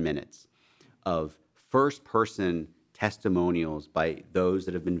 to 10 minutes of first-person testimonials by those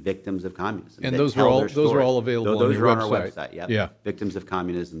that have been victims of communism. And those are all available those on your are on our website. website. Yep. Yeah.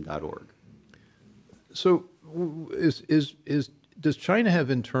 Victimsofcommunism.org. So, does China have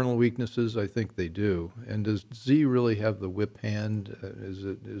internal weaknesses? I think they do. And does Xi really have the whip hand?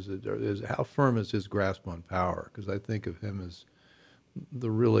 How firm is his grasp on power? Because I think of him as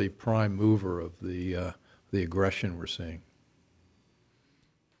the really prime mover of the aggression we're seeing.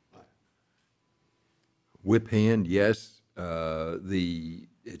 Whip hand, yes.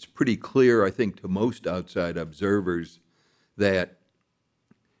 It's pretty clear, I think, to most outside observers that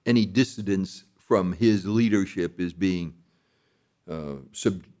any dissidence from his leadership is being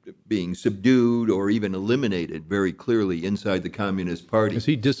subdued or even eliminated very clearly inside the Communist Party. Is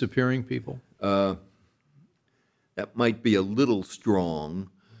he disappearing people? That might be a little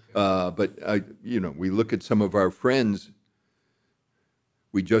strong, but we look at some of our friends.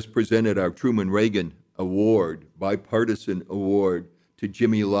 We just presented our Truman Reagan Award, bipartisan award, to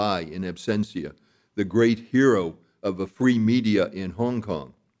Jimmy Lai in absentia, the great hero of a free media in Hong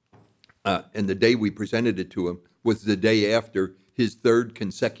Kong. And the day we presented it to him was the day after his third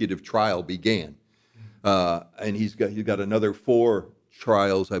consecutive trial began. And he's got another 4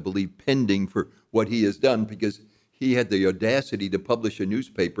 trials, I believe, pending for what he has done, because he had the audacity to publish a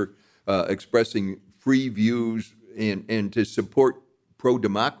newspaper expressing free views and to support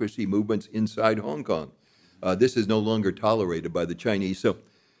pro-democracy movements inside Hong Kong. This is no longer tolerated by the Chinese. So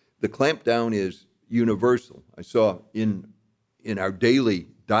the clampdown is universal. I saw in our daily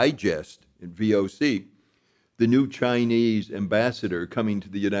digest in VOC, the new Chinese ambassador coming to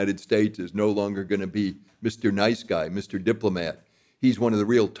the United States is no longer going to be Mr. Nice Guy, Mr. Diplomat. He's one of the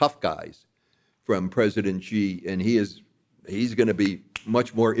real tough guys from President Xi, and he's going to be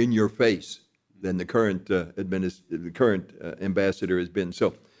much more in your face than the current ambassador has been.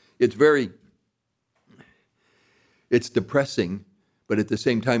 So it's depressing, but at the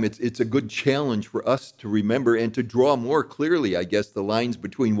same time, it's a good challenge for us to remember and to draw more clearly, I guess, the lines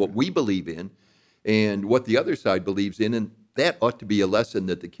between what we believe in and what the other side believes in, and that ought to be a lesson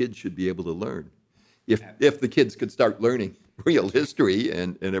that the kids should be able to learn. If the kids could start learning real history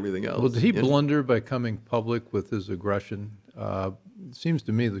and everything else. Well, did he blunder by coming public with his aggression? It seems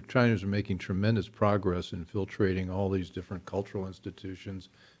to me the Chinese are making tremendous progress in infiltrating all these different cultural institutions,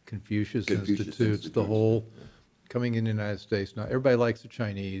 Confucius Institutes, the whole coming in the United States. Now, everybody likes the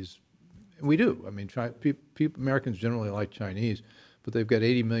Chinese, and we do. I mean, Americans generally like Chinese, but they've got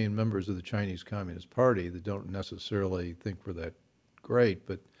 80 million members of the Chinese Communist Party that don't necessarily think we're that great.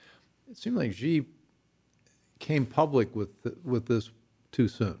 But it seemed like Xi came public with this too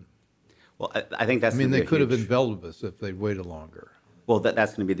soon. Well, I think that's. I mean, they could have enveloped us if they'd waited longer. Well,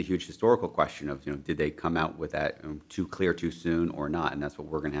 that's going to be the huge historical question of, did they come out with that too clear too soon or not? And that's what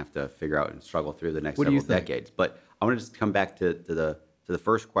we're going to have to figure out and struggle through the next several decades. But I want to just come back to the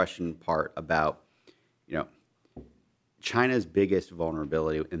first question part about, China's biggest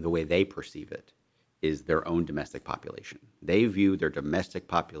vulnerability in the way they perceive it is their own domestic population. They view their domestic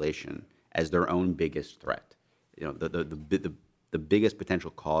population as their own biggest threat. The biggest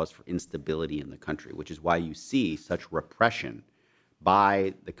potential cause for instability in the country, which is why you see such repression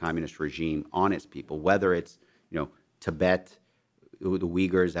by the communist regime on its people, whether it's, Tibet, the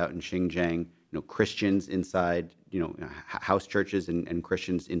Uyghurs out in Xinjiang, Christians inside, house churches and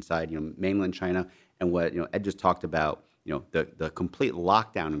Christians inside, mainland China, and what, Ed just talked about, the complete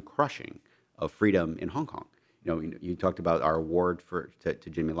lockdown and crushing of freedom in Hong Kong. You talked about our award to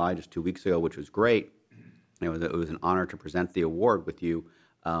Jimmy Lai just 2 weeks ago, which was great. It was an honor to present the award with you.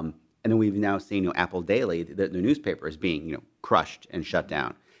 And then we've now seen, Apple Daily, the newspaper, is being, crushed and shut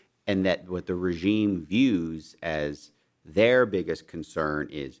down. And that what the regime views as their biggest concern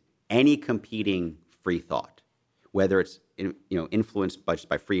is any competing free thought, whether it's, influenced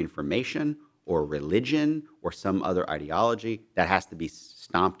by free information or religion or some other ideology, that has to be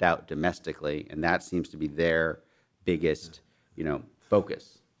stomped out domestically. And that seems to be their biggest,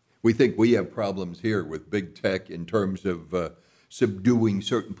 focus. We think we have problems here with big tech in terms of subduing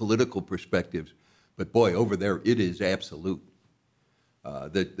certain political perspectives. But boy, over there, it is absolute.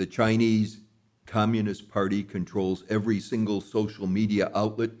 The Chinese Communist Party controls every single social media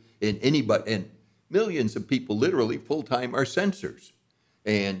outlet, and millions of people, literally full-time, are censors.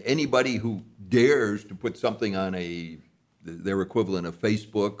 And anybody who dares to put something on their equivalent of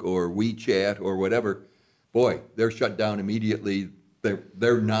Facebook or WeChat or whatever, boy, they're shut down immediately.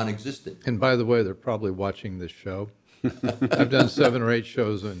 They're non-existent. And by the way, they're probably watching this show. I've done 7 or 8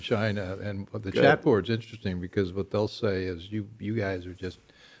 shows in China, and the chat board's interesting because what they'll say is you guys are just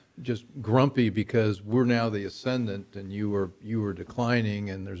grumpy because we're now the ascendant and you were declining,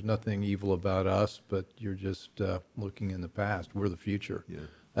 and there's nothing evil about us, but you're just looking in the past. We're the future. Yeah.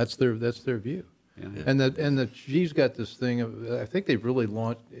 That's their view. Yeah. And the Xi's got this thing of, I think they've really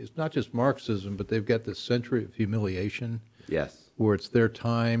launched, it's not just Marxism, but they've got this century of humiliation. Yes. Where it's their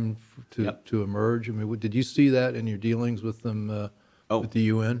time to emerge. I mean, did you see that in your dealings with them with the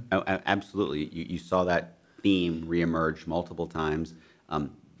UN? Oh, absolutely. You saw that theme reemerge multiple times.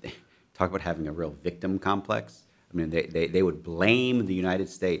 Talk about having a real victim complex. I mean, they would blame the United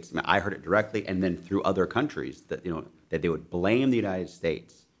States. I mean, I heard it directly, and then through other countries that they would blame the United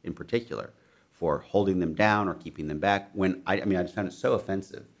States in particular for holding them down or keeping them back. When I just found it so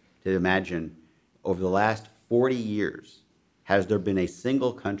offensive to imagine over the last 40 years. Has there been a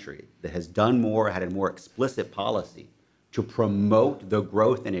single country that has done more, had a more explicit policy to promote the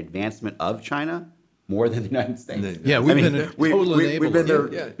growth and advancement of China more than the United States? Yeah, we've been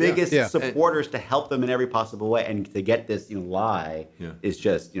their biggest supporters to help them in every possible way, and to get this lie is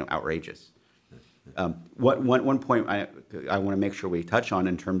just outrageous. One point I want to make sure we touch on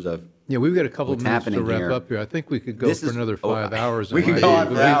in terms of we've got a couple of minutes to wrap up here. I think we could go for another 5 hours. We could go on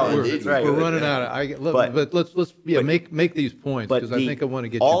for hours. We're running out. But let's make these points because I think I want to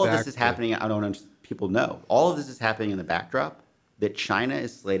get all you back. All of this is happening. I don't know if people know. All of this is happening in the backdrop that China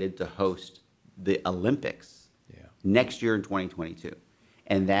is slated to host the Olympics next year in 2022,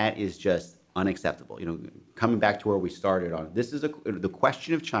 and that is just unacceptable. Coming back to where we started on, this is the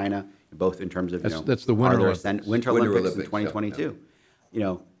question of China, both in terms of that's the Winter Olympics in 2022.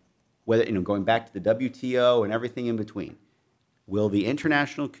 Whether going back to the WTO and everything in between, will the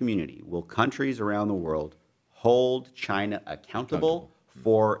international community, will countries around the world hold China accountable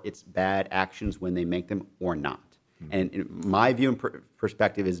for its bad actions when they make them or not? And in my view and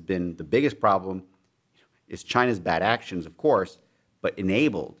perspective has been the biggest problem is China's bad actions, of course, but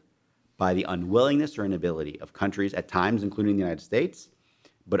enabled by the unwillingness or inability of countries at times, including the United States,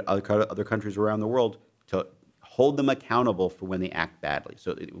 but other countries around the world, to hold them accountable for when they act badly.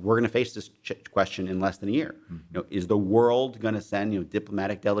 So we're going to face this question in less than a year. Is the world going to send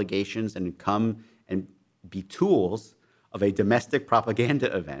diplomatic delegations and come and be tools of a domestic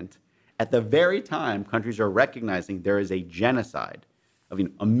propaganda event at the very time countries are recognizing there is a genocide of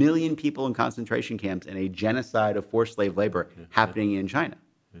 1 million people in concentration camps and a genocide of forced slave labor happening in China?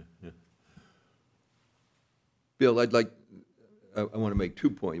 Bill, I want to make 2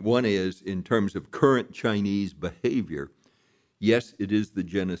 points. One is in terms of current Chinese behavior. Yes, it is the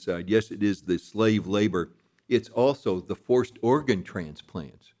genocide. Yes, it is the slave labor. It's also the forced organ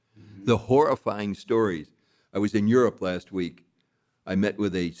transplants, the horrifying stories. I was in Europe last week. I met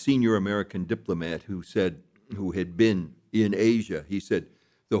with a senior American diplomat who had been in Asia. He said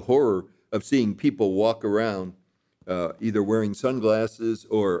the horror of seeing people walk around either wearing sunglasses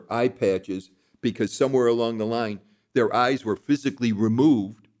or eye patches because somewhere along the line their eyes were physically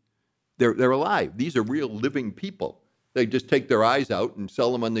removed. They're alive. These are real living people. They just take their eyes out and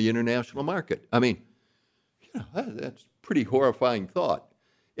sell them on the international market. I mean, that's a pretty horrifying thought.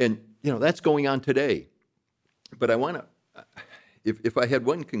 And, that's going on today. But I want to, if I had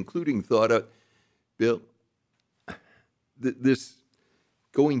one concluding thought, Bill, this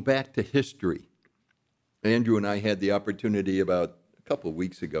going back to history, Andrew and I had the opportunity about a couple of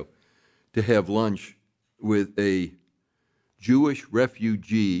weeks ago to have lunch with a Jewish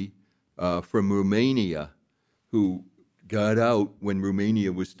refugee from Romania who got out when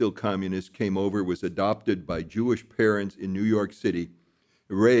Romania was still communist, came over, was adopted by Jewish parents in New York City,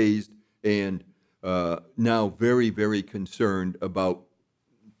 raised, and now very, very concerned about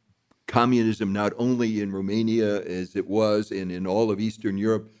communism, not only in Romania as it was and in all of Eastern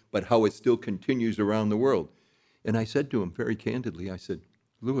Europe, but how it still continues around the world. And I said to him very candidly, I said,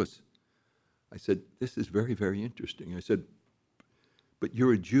 Louis, I said, this is very, very interesting. I said, but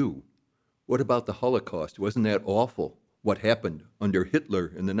you're a Jew. What about the Holocaust? Wasn't that awful, what happened under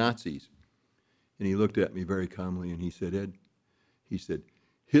Hitler and the Nazis? And he looked at me very calmly and he said, Ed, he said,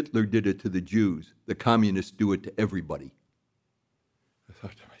 Hitler did it to the Jews. The communists do it to everybody. I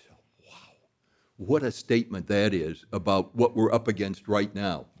thought to myself, what a statement that is about what we're up against right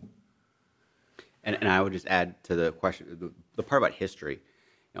now. And I would just add to the question, the part about history.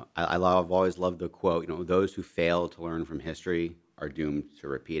 I've always loved the quote, those who fail to learn from history are doomed to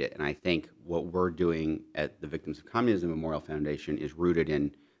repeat it. And I think what we're doing at the Victims of Communism Memorial Foundation is rooted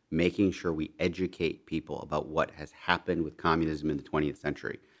in making sure we educate people about what has happened with communism in the 20th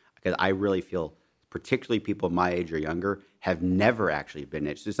century. Because I really feel, particularly people my age or younger, have never actually been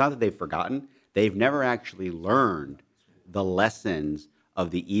educated. It's not that they've forgotten, they've never actually learned the lessons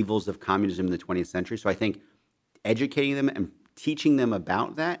of the evils of communism in the 20th century. So I think educating them and teaching them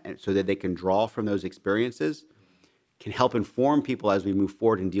about that, and so that they can draw from those experiences, can help inform people as we move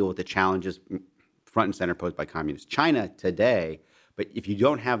forward and deal with the challenges front and center posed by communist China today. But if you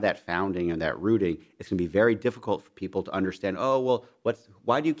don't have that founding and that rooting, it's going to be very difficult for people to understand,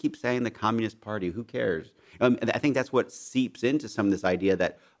 why do you keep saying the Communist Party? Who cares? I think that's what seeps into some of this idea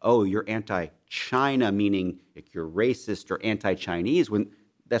that, you're anti-China, meaning like you're racist or anti-Chinese, when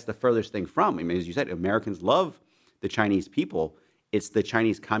that's the furthest thing from. I mean, as you said, Americans love the Chinese people. It's the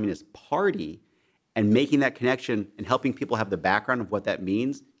Chinese Communist Party, and making that connection and helping people have the background of what that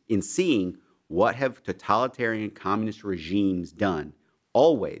means in seeing what have totalitarian communist regimes done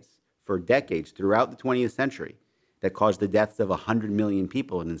always for decades throughout the 20th century that caused the deaths of 100 million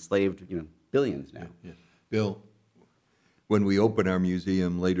people and enslaved billions now. Yeah. Bill, when we open our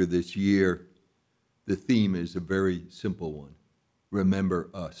museum later this year, the theme is a very simple one. Remember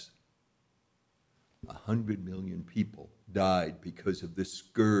us. 100 million people died because of this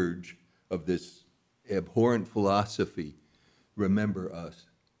scourge of this abhorrent philosophy. Remember us.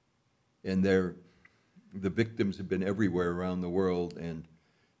 And the victims have been everywhere around the world, and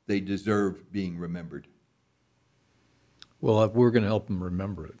they deserve being remembered. Well, we're going to help them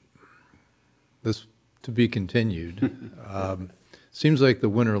remember it. This to be continued. Seems like the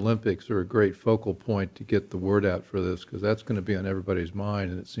Winter Olympics are a great focal point to get the word out for this, because that's going to be on everybody's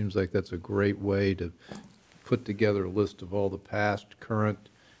mind, and it seems like that's a great way to put together a list of all the past, current,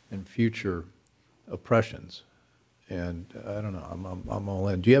 and future oppressions. And I don't know, I'm all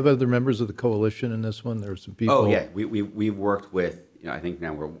in. Do you have other members of the coalition in this one? There are some people. Oh yeah, we've worked with, I think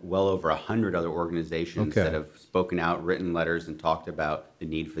now we're well over 100 other organizations that have spoken out, written letters, and talked about the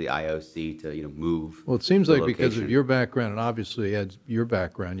need for the IOC to move. Well, it seems like because of your background, and obviously Ed's your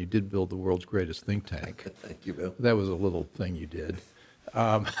background, you did build the world's greatest think tank. Thank you, Bill. That was a little thing you did.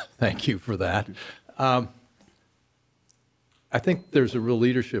 Thank you for that. I think there's a real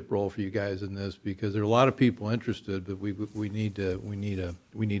leadership role for you guys in this, because there are a lot of people interested, but we need a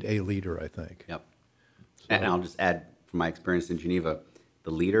leader, I think. Yep. So, and I'll just add, from my experience in Geneva,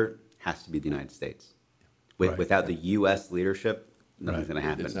 the leader has to be the United States. Without the U.S. leadership, nothing's going to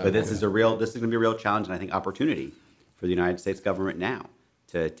happen. But this is going to be a real challenge, and I think opportunity for the United States government now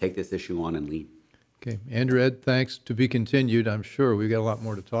to take this issue on and lead. Okay, Andrew, Ed, thanks. To be continued, I'm sure. We've got a lot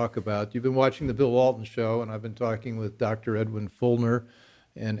more to talk about. You've been watching The Bill Walton Show, and I've been talking with Dr. Edwin Feulner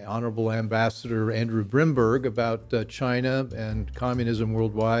and Honorable Ambassador Andrew Bremberg about China and communism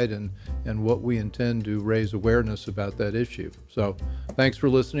worldwide, and what we intend to raise awareness about that issue. So thanks for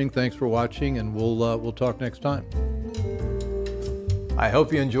listening, thanks for watching, and we'll talk next time. I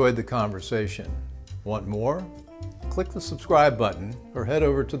hope you enjoyed the conversation. Want more? Click the subscribe button or head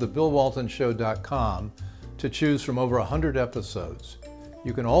over to thebillwaltonshow.com to choose from over 100 episodes.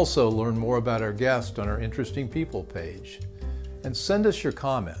 You can also learn more about our guest on our Interesting People page. And send us your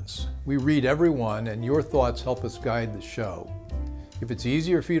comments. We read every one, and your thoughts help us guide the show. If it's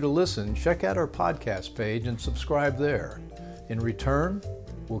easier for you to listen, check out our podcast page and subscribe there. In return,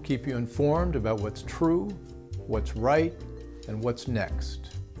 we'll keep you informed about what's true, what's right, and what's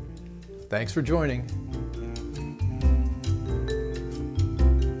next. Thanks for joining.